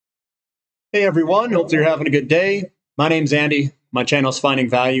Hey everyone, hopefully you're having a good day. My name's Andy. My channel's Finding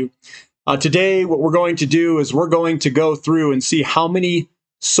Value. Today, what we're going to do is we're going to go through and see how many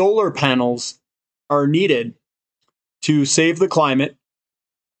solar panels are needed to save the climate,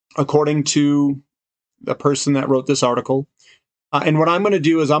 according to the person that wrote this article. And what I'm going to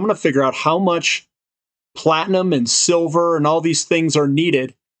do is I'm going to figure out how much platinum and silver and all these things are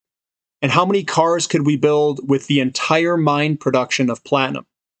needed, and how many cars could we build with the entire mine production of platinum.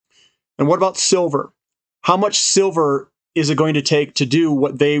 And what about silver? How much silver is it going to take to do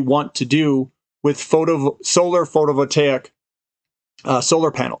what they want to do with solar photovoltaic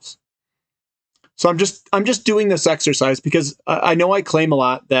solar panels? So I'm just doing this exercise because I know I claim a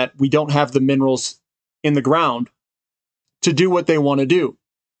lot that we don't have the minerals in the ground to do what they want to do.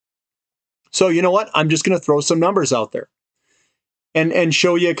 So you know what? I'm just going to throw some numbers out there and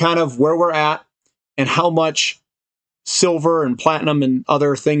show you kind of where we're at and how much silver and platinum and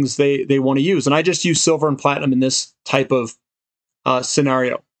other things they want to use. And I just use silver and platinum in this type of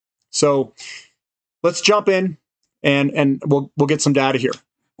scenario. So let's jump in and we'll get some data here.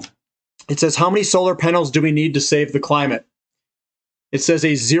 It says, how many solar panels do we need to save the climate? It says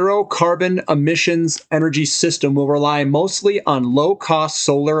a zero carbon emissions energy system will rely mostly on low cost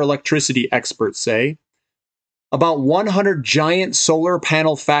solar electricity, experts say. About 100 giant solar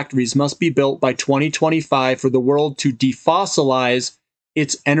panel factories must be built by 2025 for the world to defossilize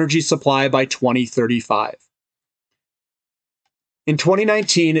its energy supply by 2035. In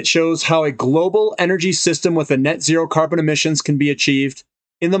 2019, it shows how a global energy system with a net zero carbon emissions can be achieved.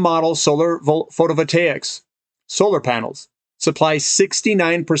 In the model, solar photovoltaics, solar panels, supply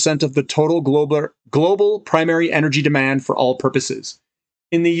 69% of the total global primary energy demand for all purposes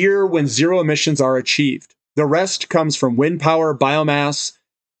in the year when zero emissions are achieved. The rest comes from wind power, biomass,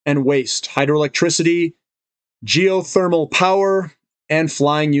 and waste, hydroelectricity, geothermal power, and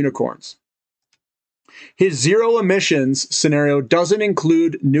flying unicorns. His zero emissions scenario doesn't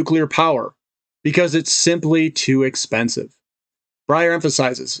include nuclear power because it's simply too expensive. Breyer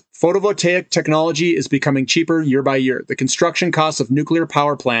emphasizes, photovoltaic technology is becoming cheaper year by year. The construction costs of nuclear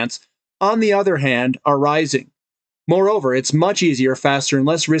power plants, on the other hand, are rising. Moreover, it's much easier, faster, and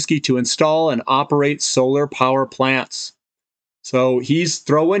less risky to install and operate solar power plants. So he's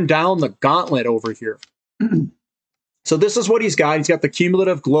throwing down the gauntlet over here. So this is what he's got. He's got the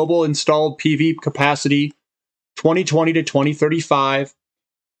cumulative global installed PV capacity, 2020 to 2035.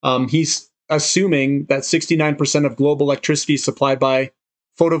 He's assuming that 69% of global electricity is supplied by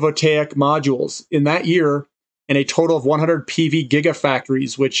photovoltaic modules in that year, and a total of 100 PV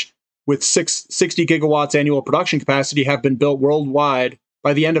gigafactories, which with 60 gigawatts annual production capacity have been built worldwide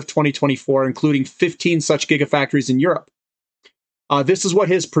by the end of 2024, including 15 such gigafactories in Europe. This is what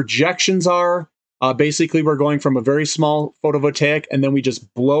his projections are. Basically, we're going from a very small photovoltaic, and then we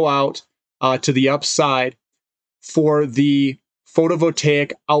just blow out to the upside for the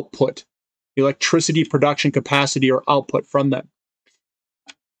photovoltaic output, electricity production capacity or output from them.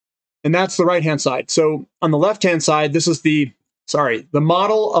 And that's the right-hand side. So on the left-hand side, this is the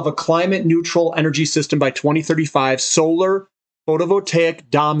model of a climate neutral energy system by 2035. Solar photovoltaic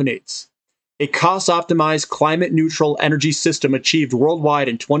dominates. A cost-optimized climate neutral energy system achieved worldwide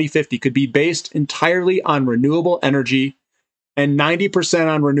in 2050 could be based entirely on renewable energy and 90%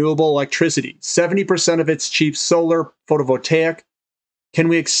 on renewable electricity. 70% of it's cheap solar photovoltaic. Can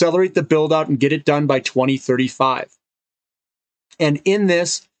we accelerate the build out and get it done by 2035? And in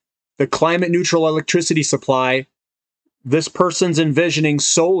this, the climate neutral electricity supply, this person's envisioning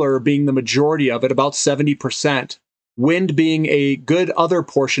solar being the majority of it, about 70%, wind being a good other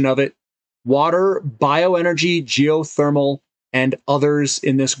portion of it, water, bioenergy, geothermal, and others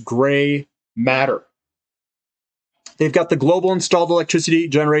in this gray matter. They've got the global installed electricity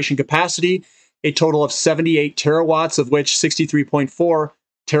generation capacity, a total of 78 terawatts, of which 63.4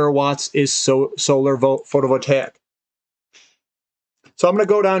 terawatts is solar photovoltaic. So I'm going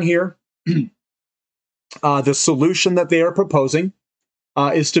to go down here. The solution that they are proposing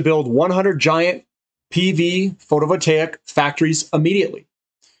is to build 100 giant PV photovoltaic factories immediately.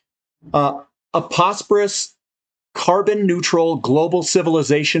 A prosperous, carbon-neutral global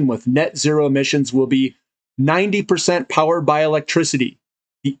civilization with net zero emissions will be 90% powered by electricity.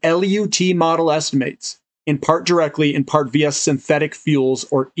 The LUT model estimates, in part directly, in part via synthetic fuels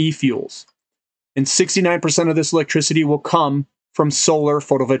or e-fuels. And 69% of this electricity will come from solar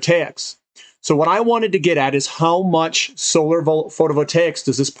photovoltaics. So what I wanted to get at is how much solar photovoltaics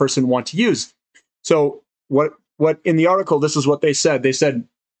does this person want to use? So what in the article, this is what they said. They said,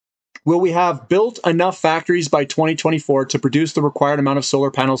 will we have built enough factories by 2024 to produce the required amount of solar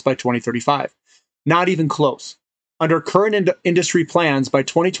panels by 2035? Not even close. Under current industry plans, by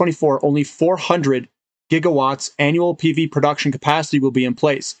 2024, only 400 gigawatts annual PV production capacity will be in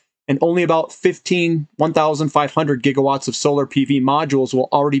place, and only about 1,500 gigawatts of solar PV modules will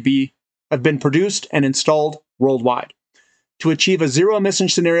already have been produced and installed worldwide. To achieve a zero-emission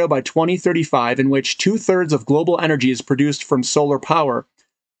scenario by 2035, in which 2/3 of global energy is produced from solar power,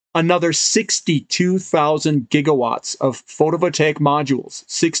 another 62,000 gigawatts of photovoltaic modules,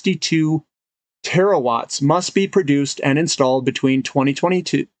 62 terawatts, must be produced and installed between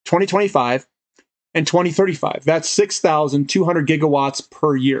 2025 and 2035. That's 6,200 gigawatts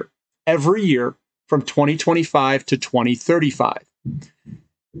per year, every year from 2025 to 2035.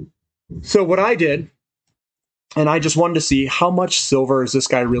 So what I did, and I just wanted to see how much silver is this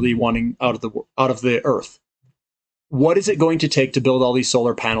guy really wanting out of the earth. What is it going to take to build all these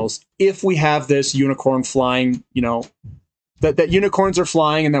solar panels if we have this unicorn flying, that unicorns are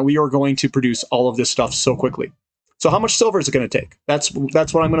flying and that we are going to produce all of this stuff so quickly? So how much silver is it going to take? That's what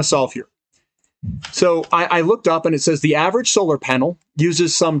I'm going to solve here. So I looked up, and it says the average solar panel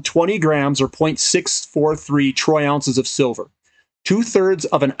uses some 20 grams or 0.643 troy ounces of silver. 2/3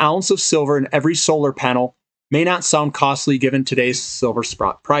 of an ounce of silver in every solar panel may not sound costly given today's silver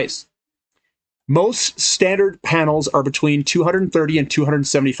spot price. Most standard panels are between 230 and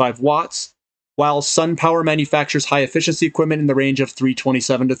 275 watts, while SunPower manufactures high-efficiency equipment in the range of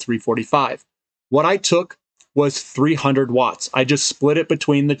 327 to 345. What I took was 300 watts. I just split it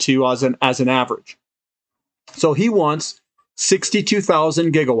between the two as an average. So he wants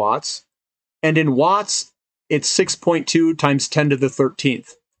 62,000 gigawatts, and in watts, it's 6.2 times 10 to the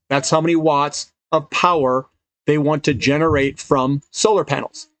 13th. That's how many watts of power they want to generate from solar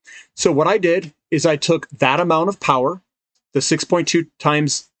panels. So what I did is I took that amount of power, the 6.2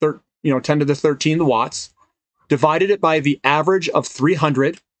 times 10 to the 13 watts, divided it by the average of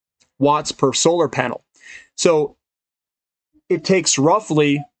 300 watts per solar panel. So it takes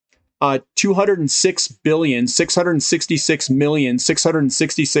roughly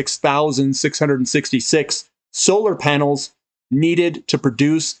 206,666,666,666 solar panels needed to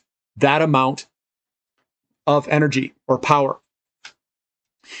produce that amount of energy or power.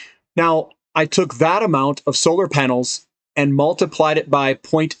 Now, I took that amount of solar panels and multiplied it by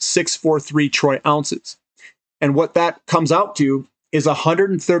 0.643 troy ounces. And what that comes out to is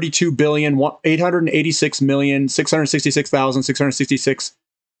 132,886,666,666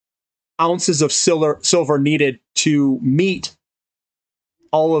 ounces of silver needed to meet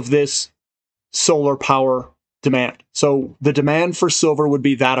all of this solar power demand. So the demand for silver would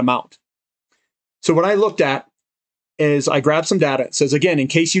be that amount. So what I looked at is I grabbed some data. It says, again, in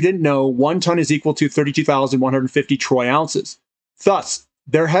case you didn't know, 1 ton is equal to 32,150 troy ounces. Thus,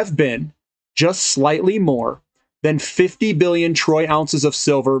 there have been just slightly more than 50 billion troy ounces of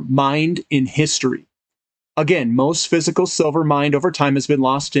silver mined in history. Again, most physical silver mined over time has been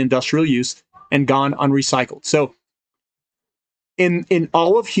lost to industrial use and gone unrecycled. So in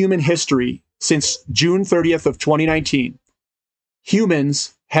all of human history, since June 30th of 2019,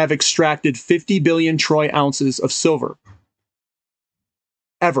 humans have extracted 50 billion troy ounces of silver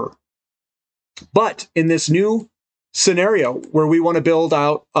ever. But in this new scenario where we want to build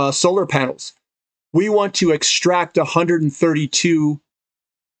out solar panels, we want to extract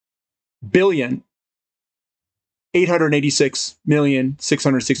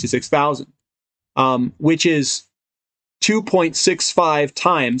 132,886,666,000, which is 2.65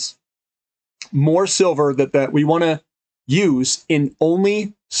 times more silver that we want to use in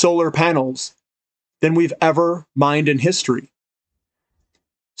only solar panels than we've ever mined in history.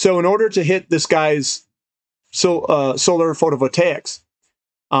 So in order to hit this guy's solar photovoltaics,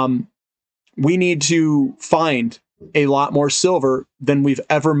 we need to find a lot more silver than we've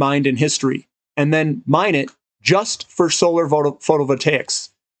ever mined in history, and then mine it just for solar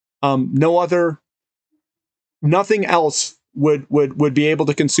photovoltaics. Nothing else would be able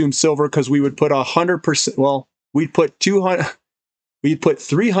to consume silver, because we would put 100%. Well, we'd put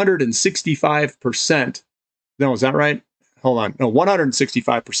 365%. No, is that right? Hold on. No,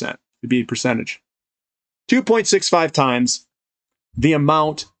 165% would be a percentage. 2.65 times the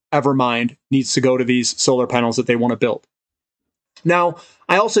amount ever mined needs to go to these solar panels that they want to build. Now,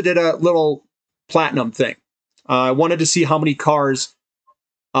 I also did a little platinum thing. I wanted to see how many cars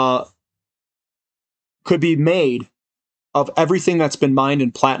could be made of everything that's been mined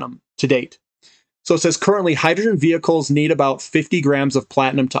in platinum to date. So it says currently hydrogen vehicles need about 50 grams of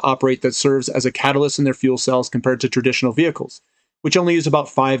platinum to operate, that serves as a catalyst in their fuel cells, compared to traditional vehicles, which only use about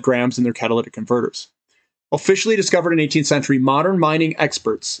 5 grams in their catalytic converters. Officially discovered in 18th century, modern mining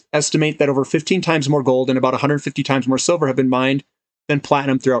experts estimate that over 15 times more gold and about 150 times more silver have been mined than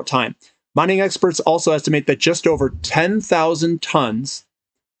platinum throughout time. Mining experts also estimate that just over 10,000 tons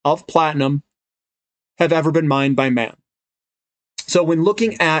of platinum have ever been mined by man. So when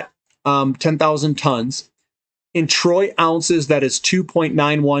looking at 10,000 tons, in troy ounces, that is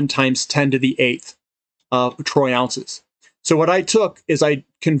 2.91 times 10 to the 8th troy ounces. So what I took is I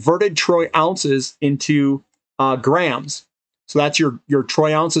converted troy ounces into grams. So that's your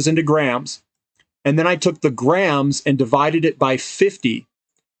troy ounces into grams. And then I took the grams and divided it by 50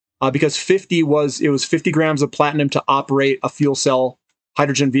 because 50 was 50 grams of platinum to operate a fuel cell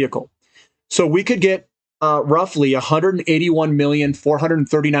hydrogen vehicle. So we could get roughly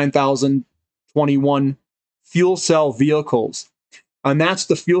 181,439,021 fuel cell vehicles. And that's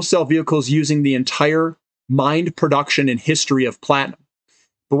the fuel cell vehicles using the entire mined production and history of platinum.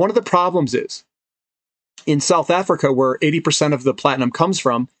 But one of the problems is, in South Africa, where 80% of the platinum comes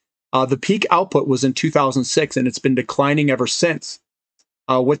from, the peak output was in 2006, and it's been declining ever since.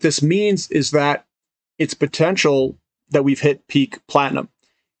 What this means is that it's potential that we've hit peak platinum.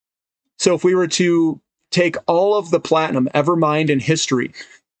 So if we were to take all of the platinum ever mined in history,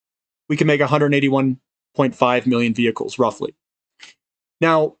 we can make 181.5 million vehicles, roughly.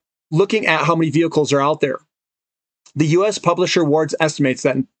 Now, looking at how many vehicles are out there, the U.S. Publisher Awards estimates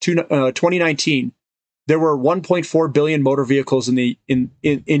that in 2019, there were 1.4 billion motor vehicles in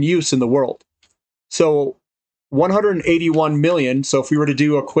use in the world. So 181 million. So if we were to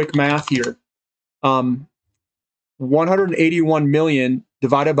do a quick math here, 181 million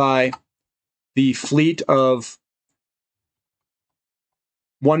divided by the fleet of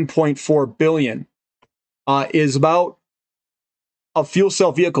 1.4 billion is about, of fuel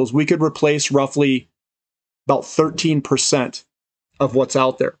cell vehicles, we could replace roughly about 13% of what's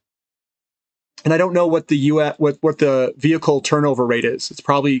out there. And I don't know what the what the vehicle turnover rate is. It's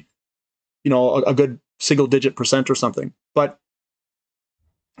probably, a good single-digit percent or something. But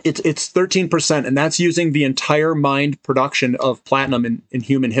it's 13%, and that's using the entire mined production of platinum in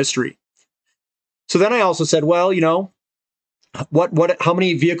human history. So then I also said, well, how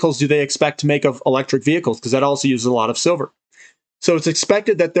many vehicles do they expect to make of electric vehicles? Because that also uses a lot of silver. So it's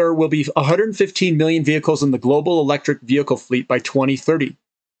expected that there will be 115 million vehicles in the global electric vehicle fleet by 2030,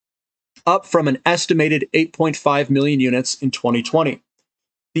 up from an estimated 8.5 million units in 2020.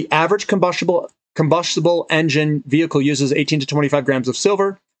 The average combustible engine vehicle uses 18 to 25 grams of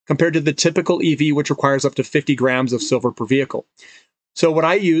silver, compared to the typical EV, which requires up to 50 grams of silver per vehicle. So what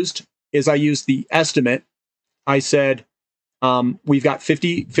I used is I used the estimate. I said, we've got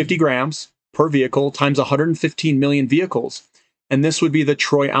 50 grams per vehicle times 115 million vehicles. And this would be the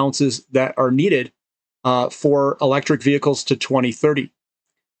troy ounces that are needed for electric vehicles to 2030.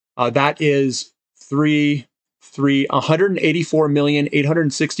 That is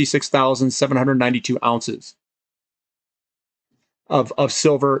 184,866,792 ounces of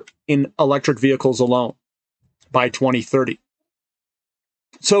silver in electric vehicles alone by 2030.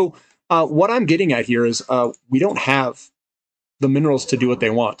 So what I'm getting at here is we don't have the minerals to do what they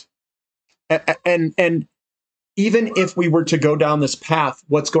want. And even if we were to go down this path,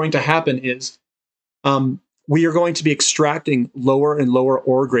 what's going to happen is we are going to be extracting lower and lower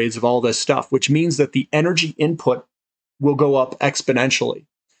ore grades of all this stuff, which means that the energy input will go up exponentially.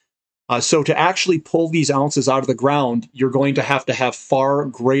 So to actually pull these ounces out of the ground, you're going to have far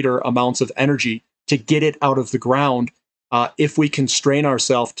greater amounts of energy to get it out of the ground if we constrain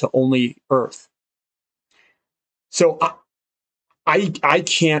ourselves to only Earth. So I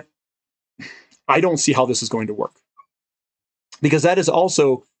don't see how this is going to work, because that is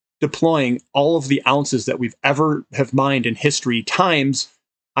also deploying all of the ounces that we've ever have mined in history times,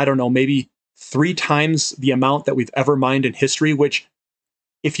 I don't know, maybe 3 times the amount that we've ever mined in history, which,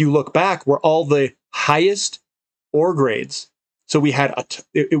 if you look back, were all the highest ore grades. So we had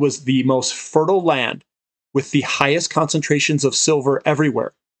it was the most fertile land with the highest concentrations of silver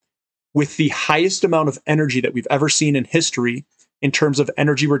everywhere, with the highest amount of energy that we've ever seen in history in terms of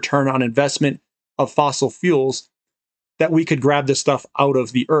energy return on investment of fossil fuels, that we could grab this stuff out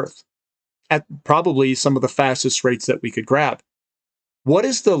of the earth at probably some of the fastest rates that we could grab. What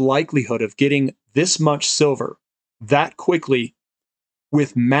is the likelihood of getting this much silver that quickly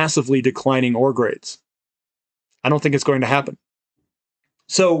with massively declining ore grades? I don't think it's going to happen.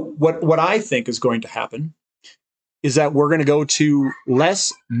 So what I think is going to happen is that we're going to go to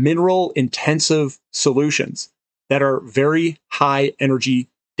less mineral intensive solutions that are very high energy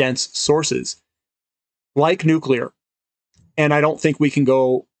dense sources, like nuclear. And I don't think we can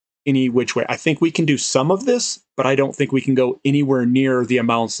go any which way. I think we can do some of this, but I don't think we can go anywhere near the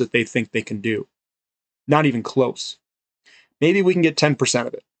amounts that they think they can do. Not even close. Maybe we can get 10%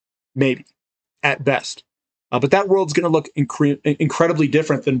 of it. Maybe, at best. But that world's going to look incredibly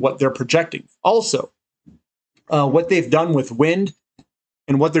different than what they're projecting. Also, what they've done with wind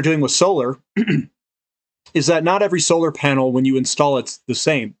and what they're doing with solar is that not every solar panel, when you install it's the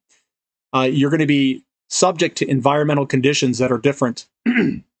same. You're going to be subject to environmental conditions that are different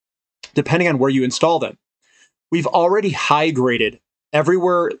depending on where you install them. We've already high graded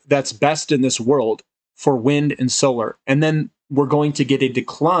everywhere that's best in this world for wind and solar. And then we're going to get a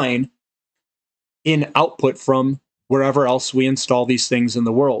decline in output from wherever else we install these things in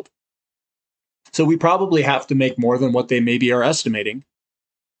the world. So we probably have to make more than what they maybe are estimating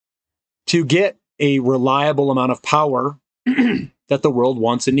to get a reliable amount of power that the world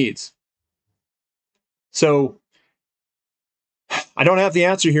wants and needs. So I don't have the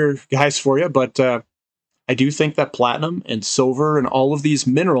answer here, guys, for you, but I do think that platinum and silver and all of these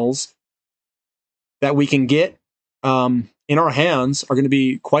minerals that we can get in our hands are going to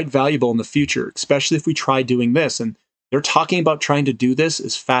be quite valuable in the future, especially if we try doing this. And they're talking about trying to do this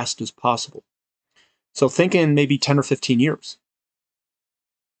as fast as possible. So think in maybe 10 or 15 years.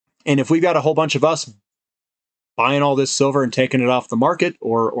 And if we've got a whole bunch of us buying all this silver and taking it off the market,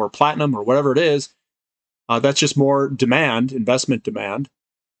 or platinum or whatever it is, that's just more demand, investment demand,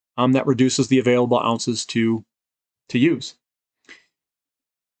 that reduces the available ounces to use.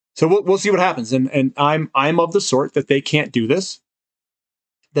 So we'll see what happens. And I'm of the sort that they can't do this,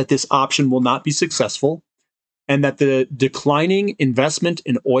 that this option will not be successful, and that the declining investment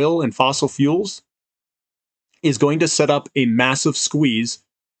in oil and fossil fuels is going to set up a massive squeeze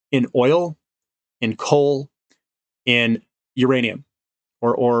in oil, in coal, in uranium,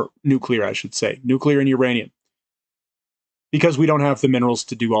 or nuclear, I should say, nuclear and uranium, because we don't have the minerals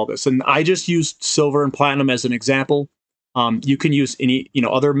to do all this. And I just used silver and platinum as an example. You can use any,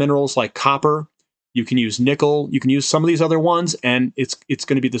 other minerals like copper. You can use nickel. You can use some of these other ones, and it's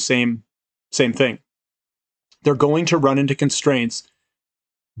going to be the same thing. They're going to run into constraints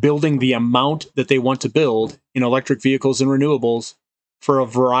building the amount that they want to build in electric vehicles and renewables for a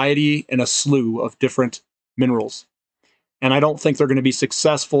variety and a slew of different minerals. And I don't think they're going to be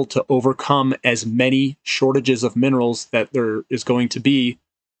successful to overcome as many shortages of minerals that there is going to be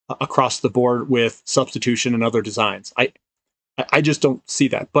across the board with substitution and other designs. I just don't see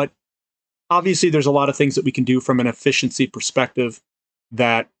that. But obviously, there's a lot of things that we can do from an efficiency perspective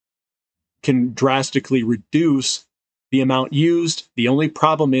that can drastically reduce the amount used. The only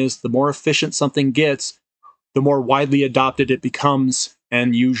problem is the more efficient something gets, the more widely adopted it becomes,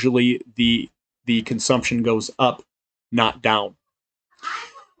 and usually the consumption goes up, not down.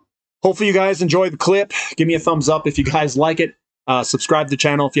 Hopefully you guys enjoyed the clip. Give me a thumbs up if you guys like it. Subscribe to the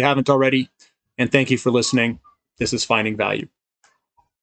channel if you haven't already. And thank you for listening. This is Finding Value.